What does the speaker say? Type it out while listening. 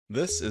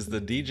This is the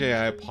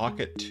DJI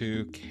Pocket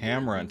 2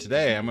 camera, and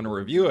today I'm going to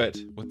review it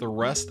with the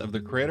rest of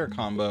the creator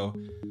combo,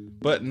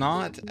 but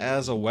not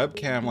as a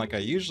webcam like I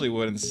usually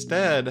would.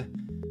 Instead,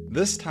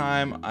 this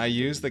time I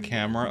use the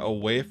camera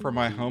away from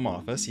my home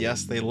office.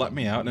 Yes, they let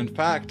me out, and in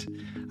fact,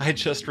 I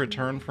just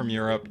returned from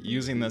Europe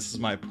using this as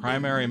my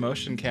primary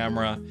motion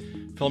camera,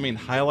 filming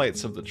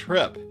highlights of the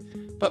trip.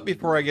 But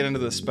before I get into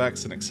the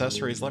specs and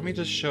accessories, let me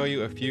just show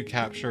you a few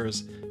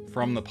captures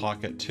from the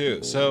Pocket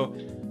 2. So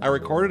I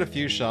recorded a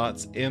few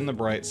shots in the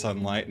bright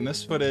sunlight, and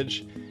this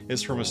footage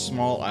is from a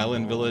small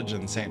island village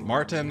in Saint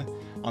Martin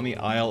on the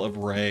Isle of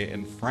Ré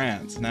in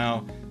France.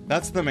 Now,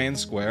 that's the main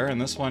square, and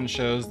this one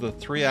shows the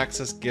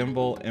 3-axis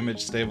gimbal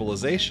image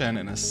stabilization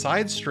in a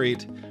side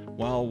street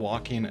while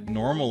walking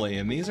normally.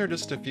 And these are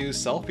just a few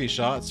selfie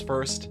shots,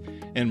 first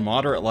in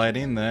moderate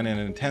lighting, then in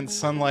intense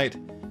sunlight,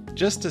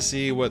 just to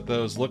see what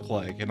those look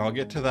like, and I'll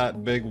get to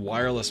that big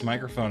wireless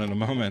microphone in a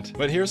moment.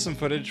 But here's some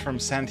footage from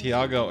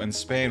Santiago in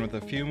Spain with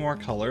a few more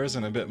colors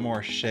and a bit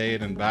more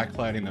shade and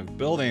backlighting of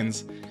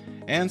buildings.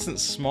 And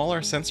since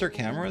smaller sensor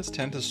cameras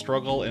tend to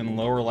struggle in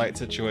lower light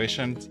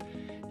situations,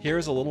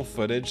 here's a little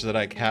footage that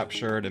I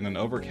captured in an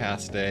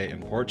overcast day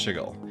in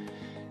Portugal.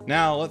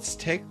 Now let's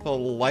take the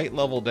light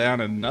level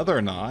down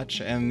another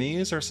notch, and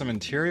these are some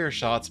interior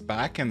shots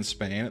back in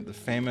Spain at the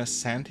famous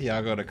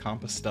Santiago de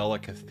Compostela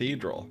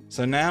Cathedral.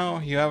 So now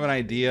you have an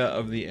idea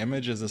of the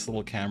images this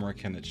little camera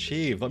can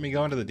achieve. Let me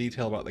go into the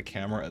detail about the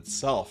camera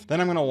itself.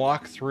 Then I'm going to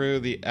walk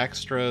through the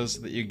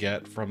extras that you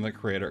get from the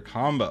creator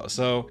combo.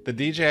 So the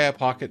DJI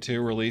Pocket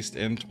 2 released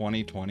in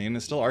 2020 and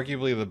is still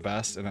arguably the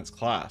best in its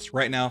class.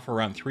 Right now for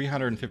around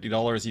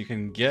 $350 you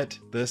can get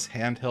this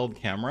handheld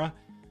camera,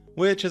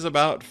 which is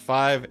about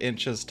 5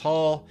 inches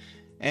tall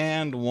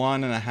and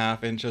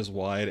 1.5 inches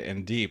wide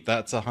and deep.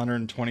 That's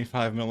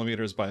 125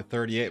 millimeters by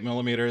 38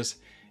 millimeters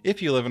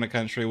if you live in a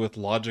country with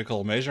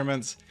logical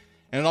measurements.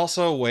 And it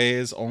also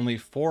weighs only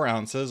 4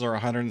 ounces or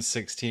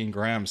 116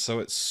 grams, so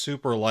it's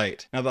super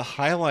light. Now the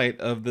highlight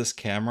of this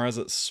camera is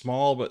its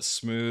small but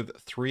smooth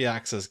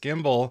 3-axis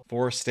gimbal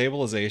for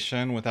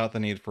stabilization without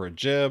the need for a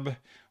jib,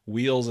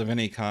 wheels of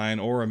any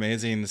kind, or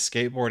amazing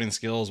skateboarding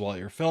skills while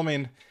you're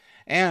filming.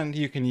 And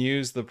you can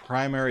use the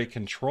primary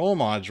control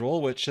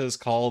module, which is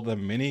called the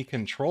mini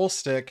control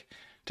stick,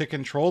 to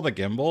control the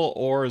gimbal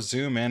or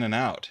zoom in and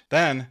out.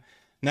 Then,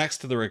 next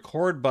to the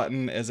record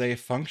button is a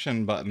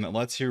function button that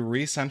lets you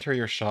recenter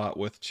your shot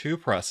with 2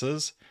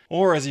 presses,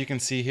 or as you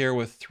can see here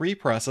with 3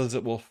 presses,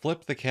 it will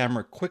flip the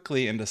camera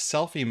quickly into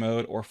selfie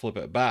mode or flip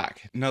it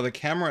back. Now the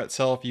camera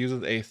itself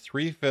uses a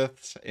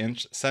 3/5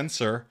 inch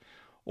sensor,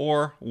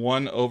 or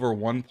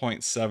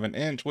 1/1.7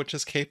 inch, which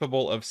is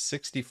capable of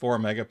 64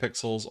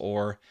 megapixels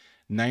or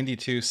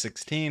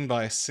 9216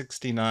 by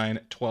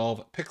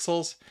 6912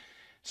 pixels.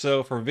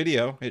 So for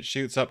video, it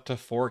shoots up to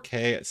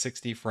 4K at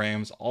 60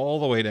 frames all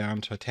the way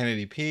down to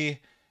 1080p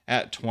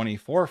at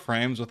 24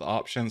 frames with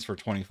options for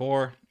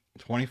 24,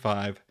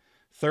 25,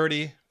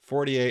 30,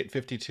 48,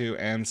 52,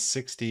 and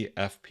 60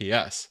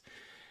 FPS.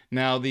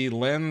 Now the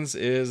lens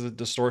is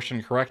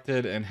distortion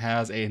corrected and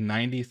has a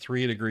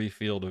 93-degree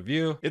field of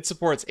view. It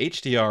supports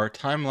HDR,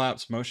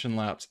 time-lapse,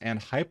 motion-lapse, and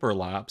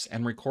hyperlapse,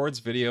 and records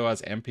video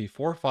as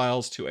MP4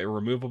 files to a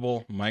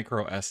removable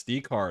micro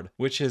SD card,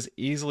 which is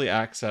easily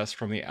accessed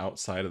from the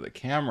outside of the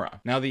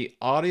camera. Now the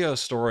audio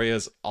story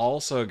is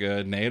also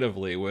good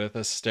natively with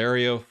a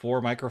stereo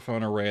 4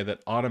 microphone array that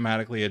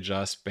automatically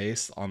adjusts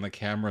based on the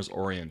camera's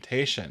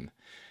orientation.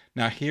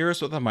 Now here's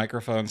what the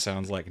microphone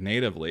sounds like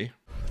natively.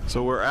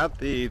 So we're at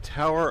the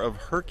Tower of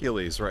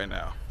Hercules right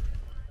now,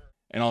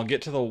 and I'll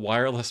get to the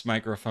wireless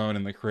microphone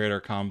in the creator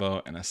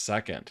combo in a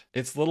second.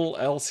 Its little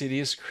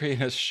LCD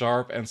screen is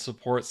sharp and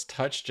supports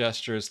touch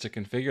gestures to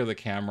configure the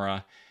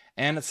camera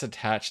and its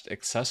attached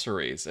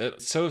accessories.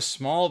 It's so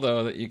small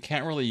though that you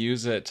can't really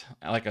use it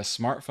like a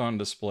smartphone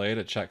display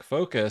to check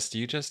focus.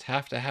 You just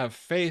have to have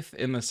faith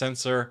in the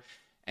sensor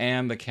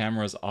and the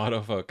camera's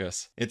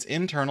autofocus. Its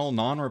internal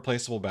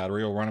non-replaceable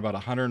battery will run about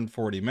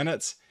 140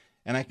 minutes,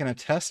 and I can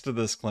attest to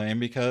this claim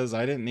because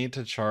I didn't need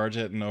to charge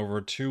it in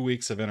over 2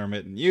 weeks of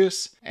intermittent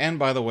use. And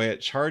by the way,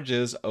 it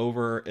charges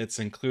over its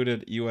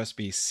included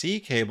USB-C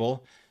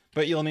cable,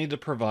 but you'll need to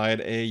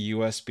provide a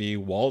USB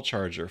wall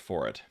charger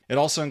for it. It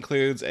also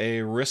includes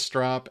a wrist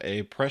strap,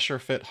 a pressure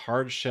fit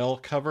hard shell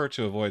cover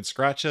to avoid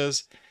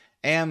scratches,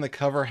 and the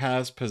cover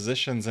has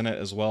positions in it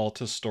as well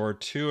to store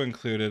 2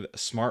 included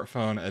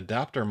smartphone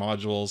adapter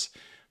modules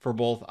for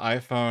both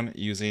iPhone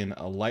using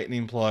a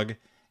lightning plug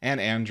and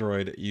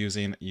Android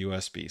using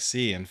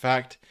USB-C. In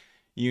fact,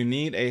 you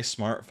need a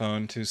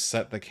smartphone to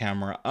set the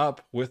camera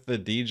up with the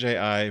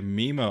DJI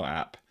Mimo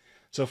app.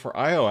 So for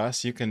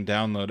iOS, you can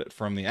download it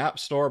from the App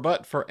Store,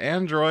 but for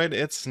Android,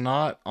 it's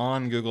not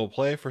on Google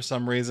Play for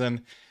some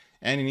reason,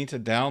 and you need to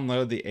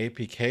download the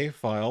APK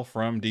file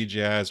from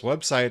DJI's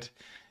website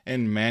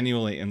and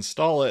manually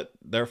install it,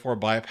 therefore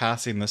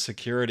bypassing the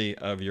security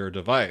of your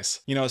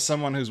device. You know, as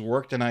someone who's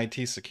worked in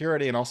IT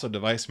security and also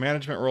device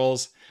management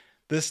roles,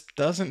 this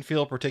doesn't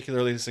feel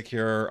particularly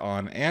secure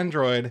on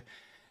Android,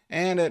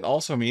 And it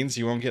also means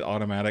you won't get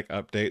automatic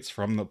updates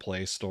from the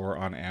Play Store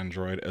on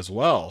Android as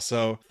well.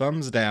 So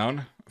thumbs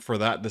down for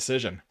that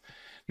decision.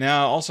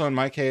 Now, also in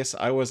my case,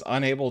 I was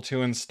unable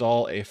to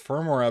install a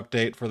firmware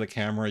update for the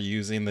camera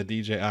using the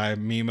DJI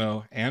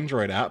Mimo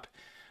Android app,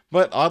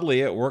 but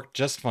oddly it worked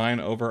just fine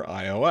over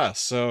iOS.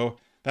 So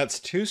that's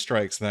 2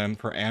 strikes then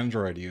for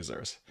Android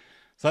users.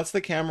 So that's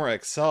the camera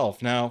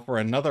itself. Now, for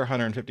another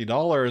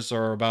 $150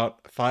 or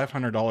about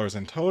 $500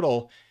 in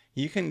total,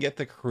 you can get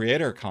the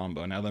creator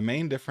combo. Now, the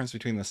main difference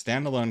between the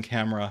standalone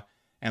camera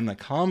and the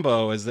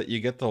combo is that you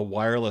get the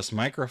wireless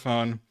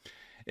microphone,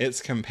 its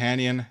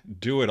companion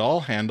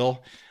do-it-all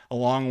handle,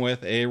 along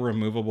with a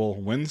removable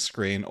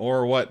windscreen,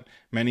 or what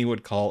many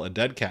would call a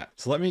dead cat.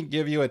 So let me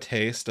give you a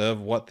taste of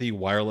what the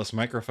wireless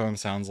microphone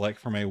sounds like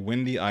from a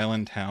windy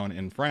island town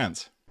in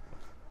France.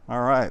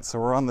 All right, so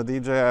we're on the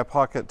DJI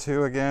Pocket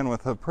 2 again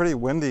with a pretty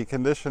windy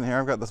condition here.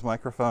 I've got this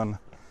microphone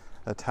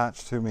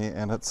attached to me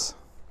and it's,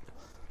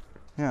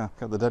 yeah,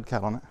 got the dead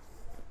cat on it.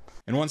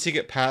 And once you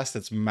get past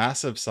its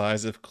massive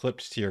size if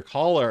clipped to your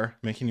collar,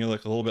 making you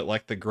look a little bit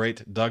like the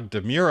great Doug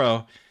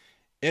DeMuro,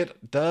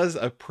 it does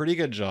a pretty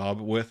good job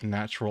with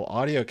natural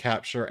audio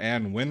capture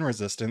and wind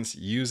resistance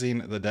using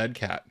the dead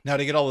cat. Now,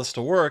 to get all this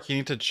to work, you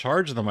need to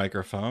charge the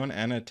microphone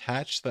and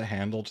attach the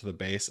handle to the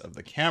base of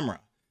the camera.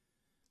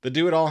 The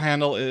do-it-all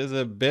handle is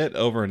a bit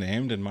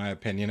overnamed, in my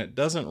opinion. It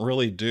doesn't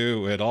really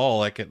do it all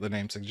like the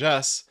name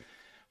suggests.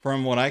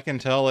 From what I can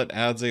tell, it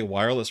adds a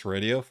wireless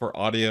radio for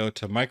audio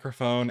to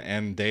microphone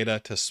and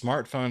data to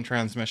smartphone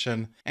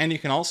transmission, and you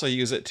can also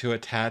use it to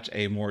attach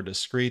a more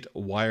discreet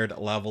wired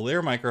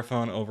lavalier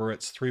microphone over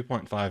its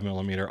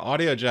 3.5mm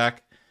audio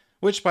jack,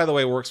 which by the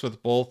way works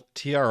with both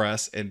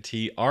TRS and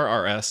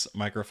TRRS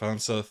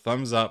microphones, so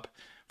thumbs up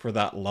for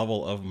that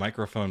level of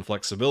microphone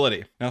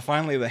flexibility. Now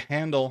finally, the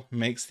handle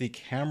makes the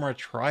camera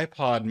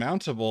tripod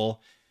mountable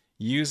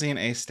using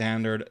a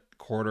standard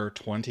quarter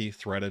 20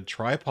 threaded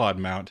tripod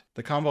mount.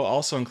 The combo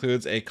also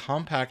includes a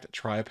compact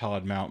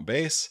tripod mount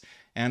base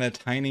and a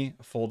tiny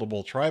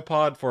foldable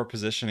tripod for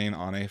positioning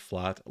on a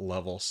flat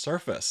level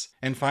surface.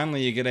 And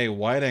finally, you get a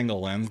wide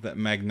angle lens that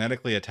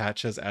magnetically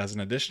attaches as an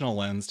additional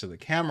lens to the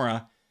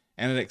camera,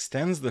 and it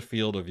extends the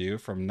field of view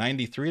from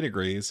 93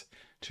 degrees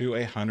to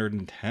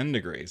 110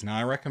 degrees. Now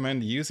I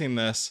recommend using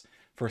this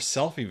for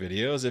selfie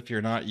videos if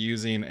you're not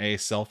using a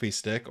selfie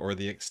stick or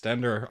the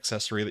extender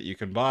accessory that you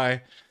can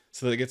buy,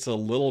 so that it gets a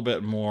little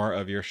bit more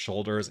of your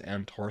shoulders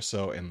and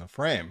torso in the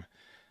frame.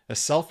 A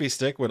selfie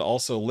stick would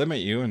also limit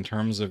you in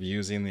terms of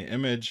using the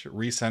image,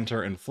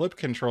 recenter, and flip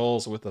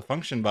controls with the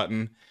function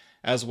button,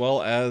 as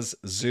well as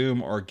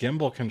zoom or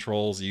gimbal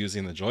controls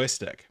using the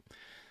joystick.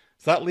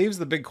 So that leaves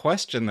the big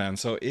question then.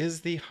 So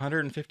is the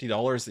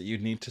 $150 that you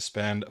need to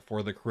spend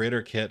for the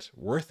creator kit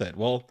worth it?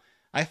 Well,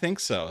 I think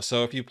so.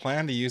 So if you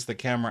plan to use the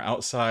camera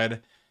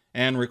outside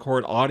and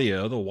record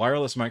audio, the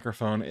wireless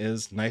microphone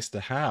is nice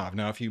to have.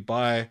 Now, if you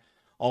buy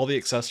all the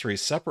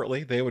accessories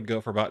separately, they would go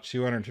for about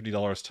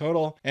 $250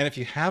 total. And if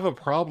you have a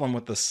problem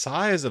with the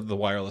size of the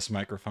wireless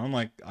microphone,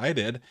 like I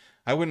did,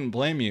 I wouldn't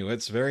blame you.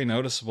 It's very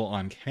noticeable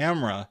on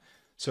camera.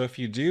 So if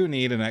you do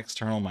need an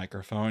external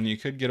microphone, you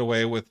could get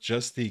away with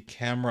just the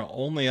camera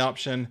only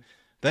option,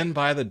 then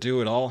buy the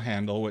do-it-all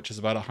handle, which is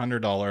about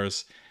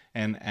 $100,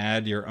 and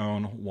add your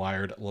own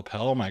wired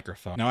lapel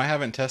microphone. Now I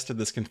haven't tested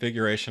this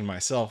configuration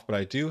myself, but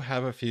I do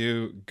have a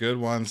few good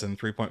ones in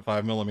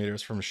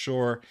 3.5mm from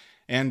Shure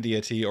and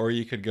Deity, or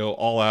you could go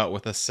all out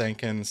with a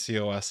Sanken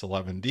COS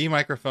 11D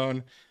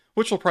microphone,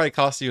 which will probably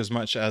cost you as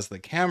much as the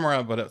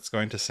camera, but it's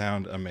going to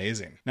sound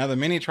amazing. Now the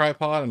mini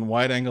tripod and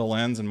wide angle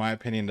lens, in my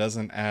opinion,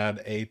 doesn't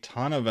add a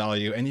ton of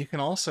value, and you can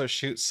also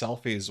shoot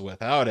selfies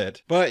without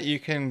it, but you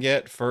can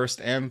get first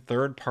and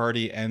third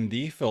party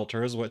ND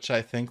filters, which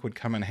I think would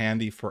come in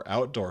handy for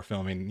outdoor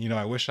filming. You know,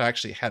 I wish I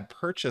actually had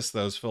purchased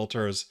those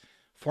filters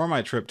for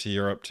my trip to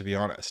Europe, to be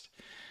honest.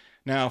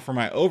 Now for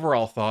my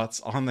overall thoughts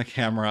on the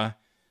camera,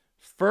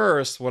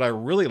 first, what I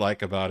really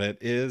like about it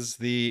is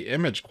the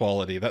image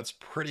quality. That's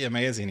pretty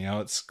amazing. You know,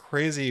 it's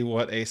crazy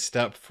what a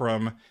step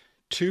from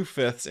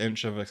 2/5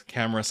 inch of a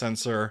camera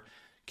sensor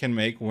can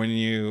make when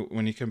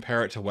you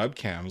compare it to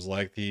webcams,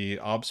 like the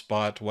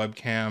ObSpot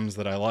webcams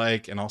that I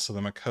like, and also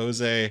the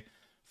Makose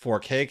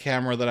 4K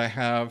camera that I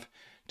have,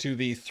 to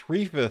the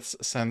 3/5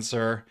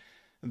 sensor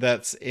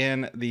that's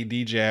in the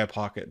DJI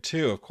Pocket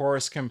 2. Of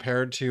course,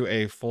 compared to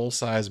a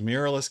full-size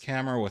mirrorless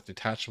camera with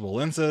detachable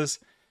lenses,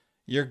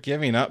 you're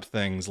giving up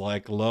things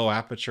like low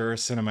aperture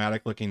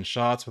cinematic looking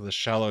shots with a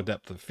shallow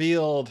depth of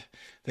field,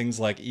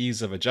 things like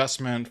ease of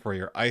adjustment for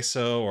your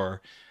ISO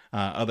or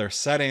other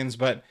settings.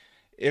 But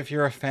if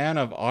you're a fan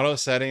of auto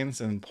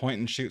settings and point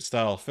and shoot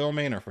style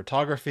filming or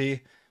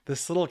photography,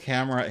 this little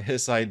camera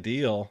is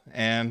ideal,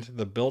 and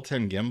the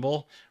built-in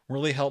gimbal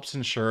really helps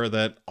ensure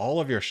that all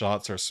of your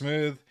shots are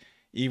smooth,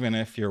 even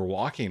if you're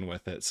walking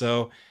with it.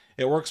 So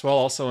it works well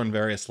also in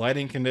various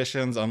lighting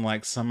conditions,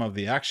 unlike some of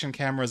the action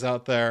cameras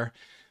out there.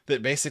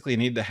 that basically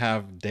need to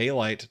have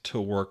daylight to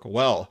work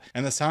well.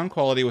 And the sound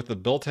quality with the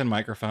built-in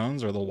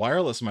microphones or the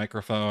wireless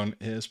microphone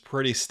is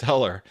pretty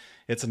stellar.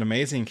 It's an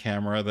amazing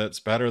camera that's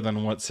better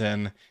than what's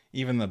in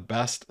even the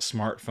best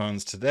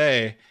smartphones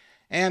today.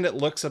 And it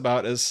looks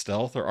about as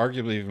stealth, or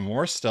arguably even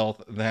more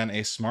stealth, than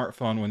a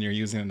smartphone when you're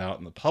using it out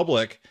in the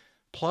public.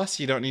 Plus,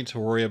 you don't need to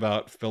worry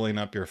about filling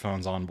up your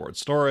phone's onboard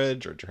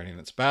storage or draining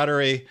its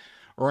battery,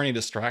 or any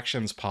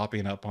distractions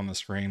popping up on the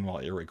screen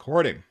while you're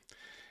recording.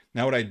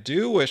 Now, what I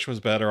do wish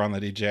was better on the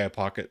DJI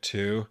Pocket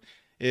 2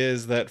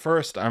 is that,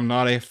 first, I'm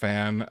not a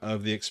fan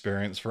of the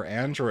experience for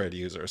Android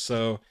users.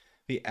 So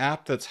the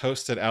app that's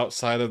hosted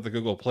outside of the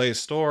Google Play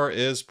Store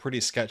is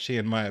pretty sketchy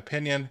in my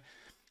opinion.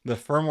 The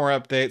firmware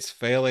updates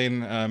failing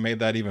made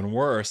that even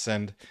worse,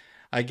 and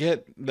I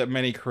get that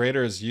many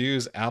creators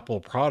use Apple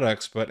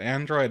products, but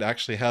Android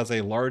actually has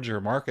a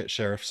larger market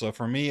share, so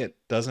for me it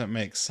doesn't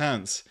make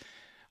sense.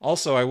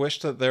 Also, I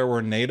wish that there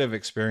were native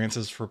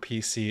experiences for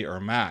PC or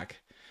Mac.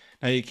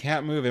 Now, you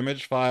can't move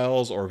image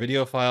files or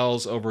video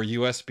files over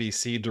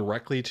USB-C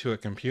directly to a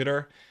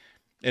computer.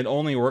 It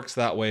only works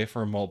that way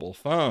for mobile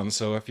phones,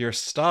 so if you're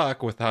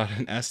stuck without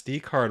an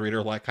SD card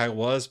reader like I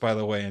was, by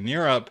the way, in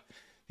Europe,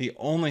 the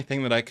only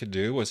thing that I could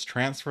do was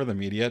transfer the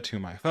media to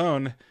my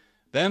phone,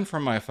 then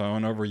from my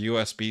phone over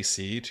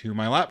USB-C to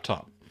my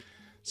laptop.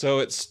 So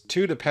it's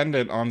too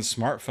dependent on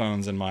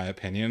smartphones, in my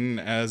opinion,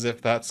 as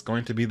if that's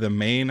going to be the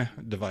main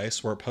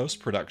device where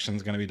post-production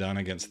is going to be done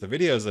against the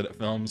videos that it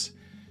films.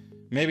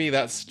 Maybe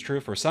that's true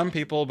for some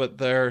people, but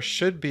there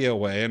should be a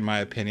way, in my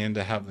opinion,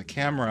 to have the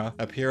camera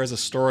appear as a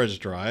storage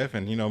drive.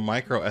 And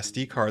micro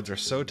SD cards are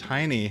so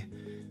tiny,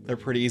 they're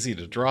pretty easy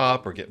to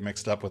drop or get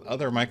mixed up with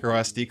other micro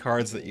SD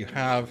cards that you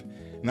have.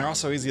 And they're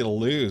also easy to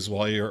lose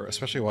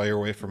especially while you're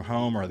away from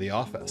home or the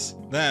office.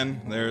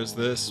 Then there's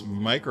this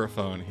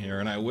microphone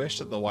here, and I wish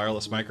that the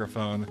wireless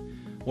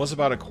microphone was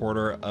about a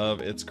quarter of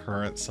its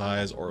current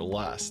size or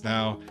less.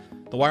 Now,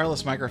 the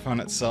wireless microphone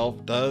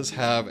itself does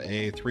have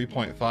a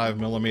 3.5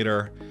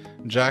 millimeter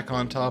jack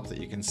on top that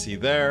you can see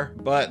there,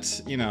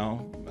 but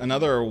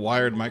another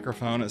wired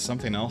microphone is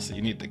something else that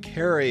you need to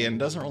carry and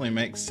doesn't really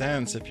make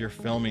sense if you're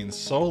filming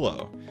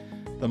solo.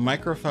 The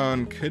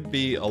microphone could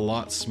be a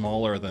lot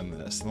smaller than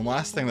this. And the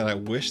last thing that I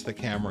wish the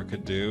camera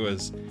could do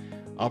is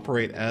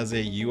operate as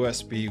a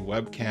USB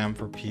webcam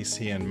for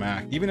PC and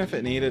Mac. Even if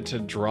it needed to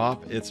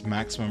drop its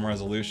maximum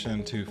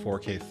resolution to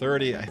 4K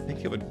 30, I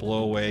think it would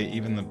blow away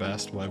even the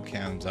best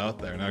webcams out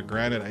there. Now,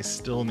 granted, I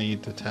still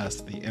need to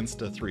test the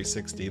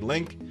Insta360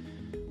 link,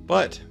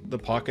 but the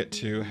Pocket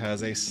 2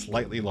 has a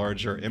slightly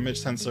larger image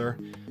sensor,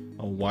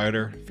 a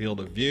wider field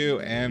of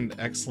view, and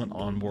excellent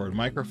onboard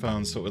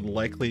microphone, so it would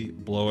likely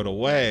blow it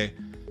away,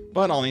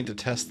 but I'll need to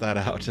test that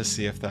out to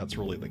see if that's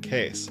really the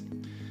case.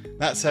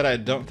 That said, I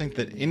don't think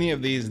that any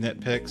of these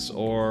nitpicks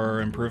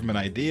or improvement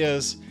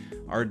ideas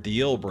are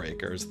deal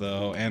breakers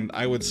though, and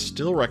I would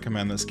still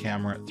recommend this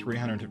camera at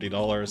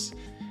 $350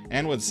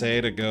 and would say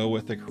to go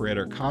with the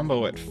Creator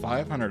Combo at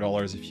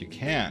 $500 if you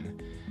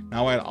can.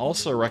 Now, I'd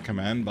also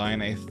recommend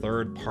buying a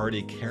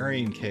third-party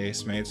carrying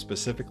case made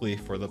specifically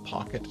for the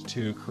Pocket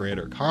 2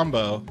 Creator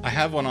Combo. I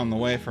have one on the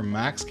way from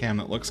Maxcam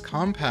that looks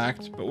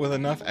compact, but with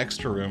enough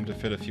extra room to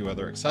fit a few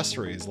other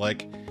accessories,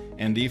 like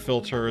ND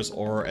filters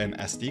or an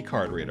SD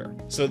card reader.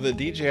 So the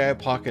DJI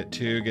Pocket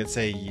 2 gets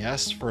a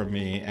yes from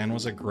me and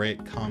was a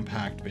great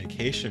compact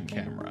vacation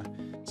camera.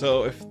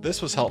 So if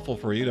this was helpful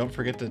for you, don't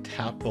forget to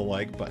tap the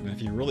like button.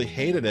 If you really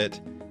hated it,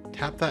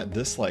 tap that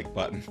dislike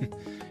button.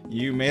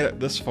 You made it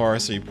this far,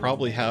 so you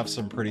probably have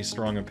some pretty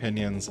strong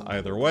opinions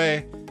either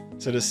way.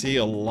 So to see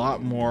a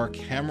lot more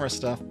camera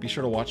stuff, be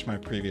sure to watch my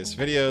previous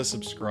videos,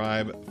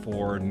 subscribe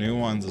for new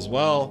ones as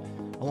well,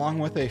 along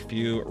with a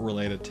few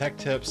related tech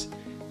tips.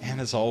 And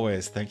as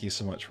always, thank you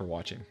so much for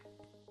watching.